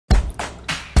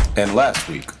And last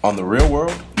week on The Real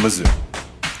World, Mizzou.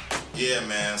 Yeah,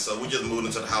 man, so we just moved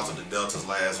into the house of the Deltas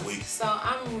last week. So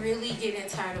I'm really getting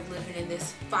tired of living in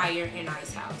this fire and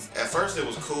ice house. At first it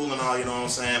was cool and all, you know what I'm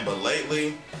saying, but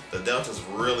lately, the Deltas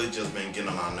really just been getting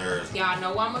on my nerves. Y'all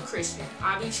know I'm a Christian.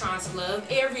 I be trying to love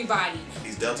everybody.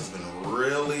 These Deltas been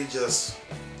really just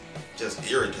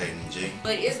irritating, G.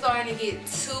 But it's starting to get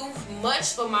too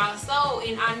much for my soul,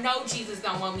 and I know Jesus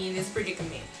don't want me in this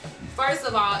predicament. First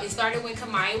of all, it started when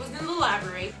Kamaya was in the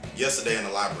library. Yesterday in the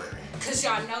library. Cause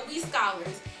y'all know we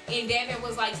scholars, and Devin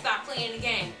was like, stop playing the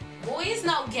game. Boy, it's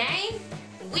no game.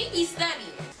 We be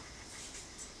studying.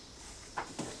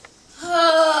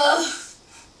 Oh,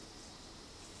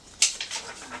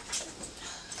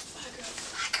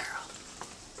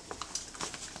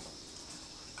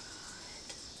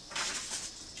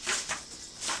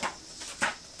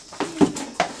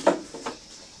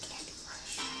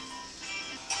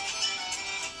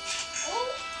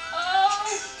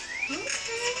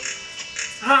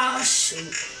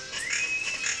 shoot.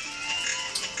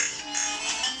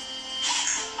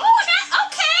 Oh,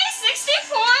 okay, 60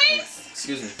 points.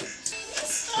 Excuse me.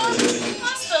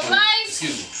 What's the life?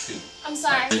 Excuse me. I'm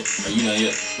sorry. Are you done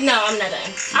yet? No, I'm not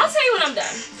done. I'll tell you when I'm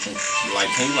done. Like,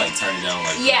 can you like turn it down?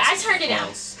 Like, Yeah, I turned it down.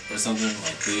 Or something,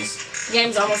 like, please.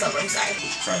 Game's almost over, I'm sorry.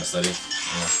 Trying to study.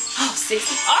 Yeah. Oh,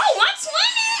 60. Oh, 120.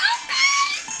 Okay.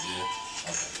 Yeah.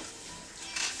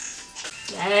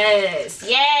 Okay. Yes,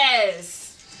 yes.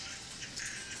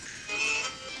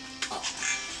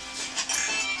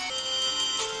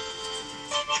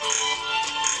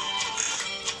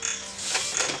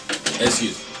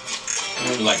 Excuse me.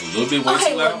 You're like a little bit way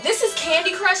Okay, too loud. look, this is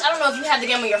Candy Crush. I don't know if you have the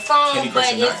game on your phone, Candy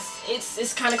Crush but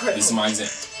it's kind of critical. This is my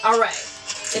example. All right.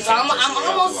 I'm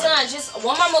almost done. Just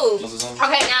one more move. Okay,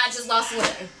 now I just lost the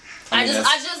game. I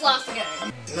just lost the game.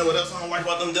 You know what else I don't like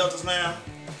about them Deltas, man?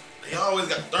 They always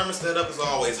got the thermostat up. It's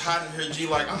always hot in here, G.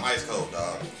 Like, I'm ice cold,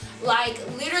 dog. Like,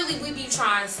 literally, we be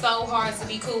trying so hard to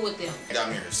be cool with them. They got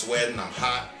me here sweating. I'm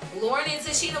hot. Lauren and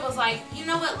Tashina was like, you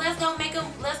know what? Let's go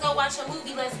watch a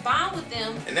movie. Let's bond with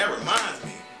them. And that reminds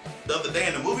me, the other day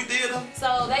in the movie theater.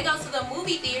 So they go to the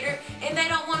movie theater and they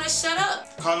don't want to shut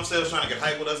up. Call themselves trying to get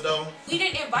hype with us, though. We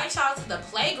didn't invite y'all to the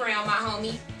playground, my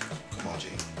homie. Come on, G.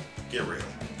 Get real.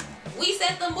 We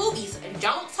said the movies and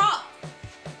don't talk.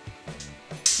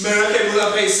 Man, I can't believe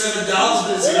I paid $7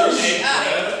 for this year. Hey,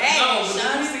 I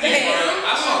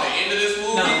saw the end of this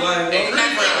movie. No, like,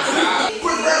 Chris Brown died.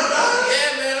 Chris Brown died?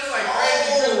 Yeah, man, it's like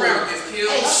crazy. Chris Brown gets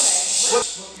killed.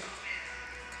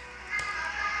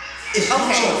 Is that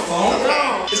your phone?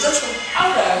 Is that your phone?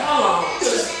 Okay, hold on.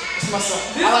 It's my son.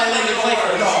 I like letting it play for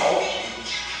a dog.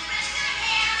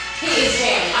 He is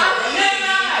jamming.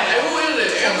 Hey, who is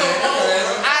it?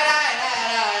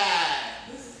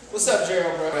 What's up,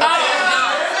 Gerald, bro?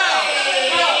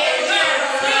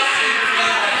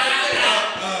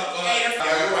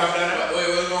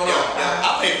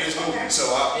 So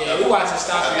yeah, we watching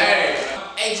stuff. Hey,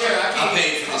 Jared, I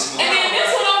paid for this movie. And then this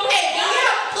one over here.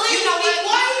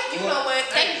 You know what?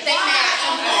 They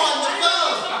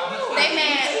mad.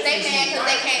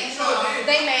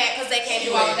 They mad because they can't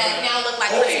do all of that. And they don't look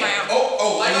like Chris Brown.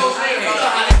 like I was saying,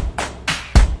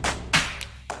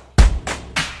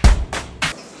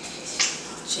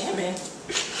 Jamming.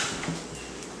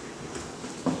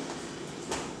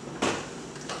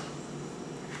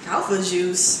 Alpha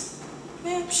juice.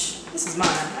 Man, this is mine.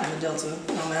 I'm a Delta. It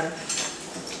don't matter.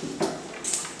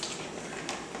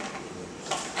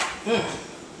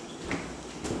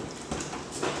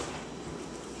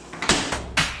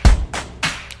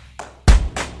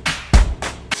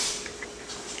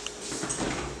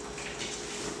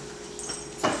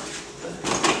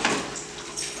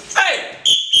 hey,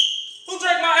 who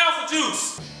drank my Alpha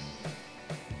juice?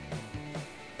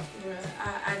 Bruh,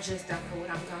 I just don't know what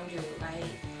I'm gonna do. Like,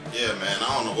 Yeah, man,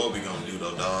 I don't know what we gonna do,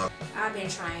 though, dog. I've been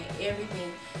trying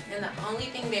everything, and the only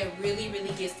thing that really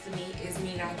gets to me is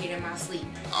me not getting my sleep.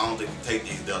 I don't think we take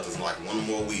these Deltas like one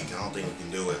more week. I don't think we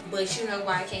can do it. But you know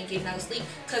why I can't get no sleep?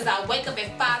 Cause I wake up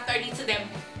at 5:30 to that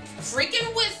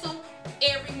freaking whistle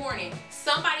every morning.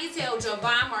 Somebody tell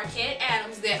Javon Marquette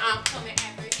Adams that I'm coming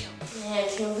after him. Man,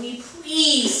 can we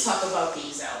please talk about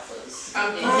these alphas?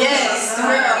 Yes,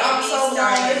 girl, I'm so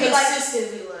done. They be like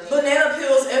banana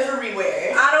pills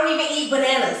everywhere. I don't even eat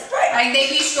bananas. Like they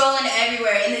be strolling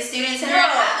everywhere in the student center.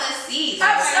 Have a seat.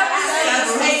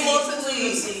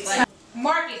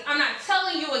 Marcus, I'm not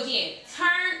telling you again.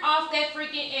 Turn off that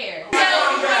freaking air.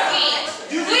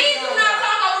 Please do not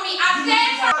talk over me. I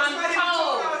said I'm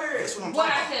cold. What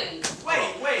I tell you?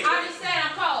 Wait. I just said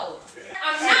I'm cold.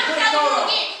 I'm not telling you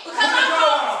again because I'm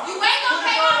cold. You ain't gonna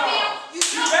pay my bill. You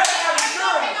better have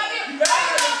insurance. You better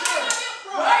have insurance.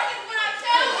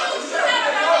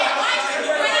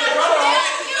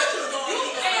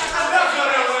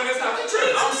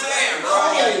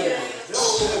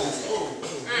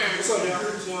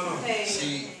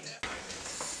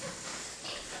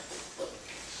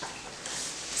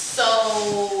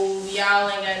 y'all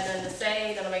ain't got nothing to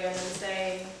say. Don't make nothing to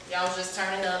say. Y'all was just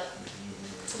turning up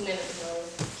 2 minutes ago.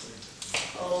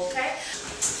 Okay.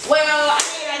 Well, I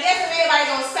mean, I guess if everybody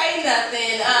gonna say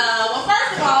nothing, well,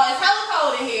 first of all, it's hella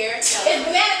cold in here. It's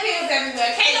banana peels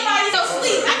everywhere. Can't nobody go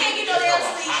sleep. I can't get no damn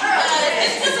sleep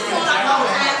because it's going on all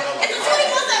the time. It's a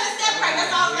 24/7 step right.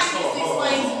 That's all I can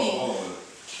explain to me.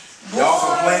 Y'all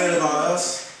complaining about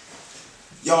us?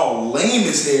 Y'all lame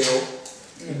as hell,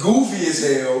 goofy as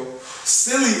hell,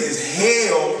 silly as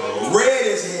hell, red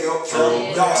as hell.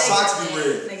 Y'all socks be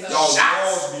red. Y'all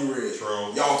walls be red.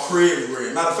 Y'all crib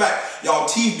red. Matter of fact, y'all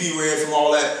teeth be red from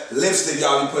all that lipstick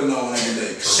y'all be putting on every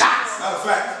day. Matter of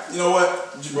fact, you know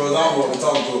what? You brothers, I don't know what we're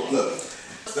talking to. Look,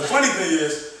 the funny thing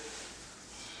is,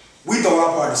 we throw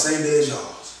our party the same day as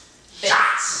y'all's.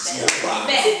 Shots.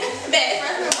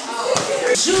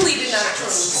 Julie did not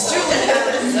approve.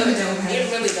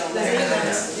 It really don't matter.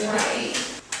 Right.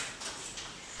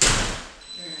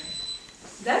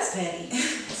 That's petty.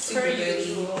 Super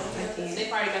usual. They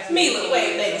probably got Mila,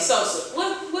 wait, baby, so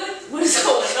what is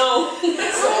going on?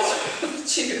 What's wrong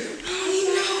with you?